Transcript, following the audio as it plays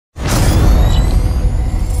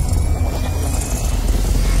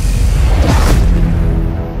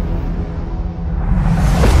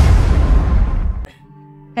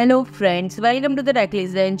Hello friends, welcome to the Tech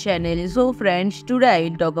Design channel. So friends, today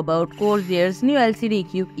I'll talk about Corsair's new LCD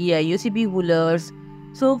equipped AIO CPU coolers.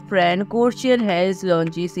 So friend, Corsair has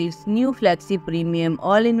launched its new flagship premium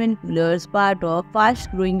all-in-one coolers, part of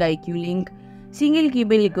fast-growing iCUE LINK single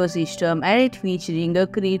cable ecosystem, and it featuring a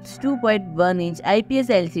crisp 2.1-inch IPS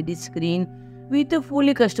LCD screen with a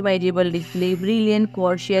fully customizable display, brilliant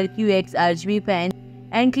CORSAIR QX RGB fans,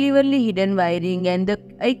 and cleverly hidden wiring, and the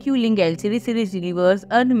iCUE LINK LCD series delivers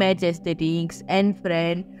unmatched aesthetics. And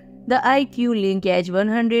friend, the iCUE LINK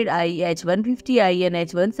H100i, H150i and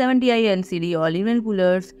H170i LCD all-in-one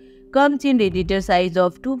coolers comes in radiator size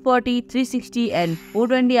of 240, 360 and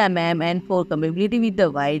 420 mm and for compatibility with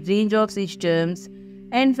the wide range of systems.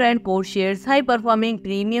 And friend, Corsair's high-performing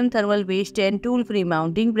premium thermal-based and tool-free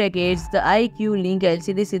mounting brackets, the iCUE LINK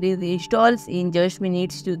LCD series installs in just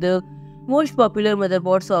minutes to the most popular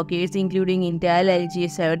motherboard sockets including Intel LGA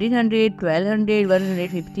 1700, 1200,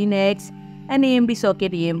 115X, and AMD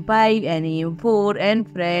socket AM5 and AM4. And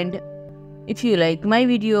friend, if you like my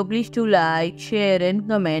video, please do like, share and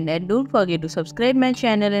comment, and don't forget to subscribe my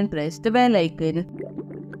channel and press the bell icon.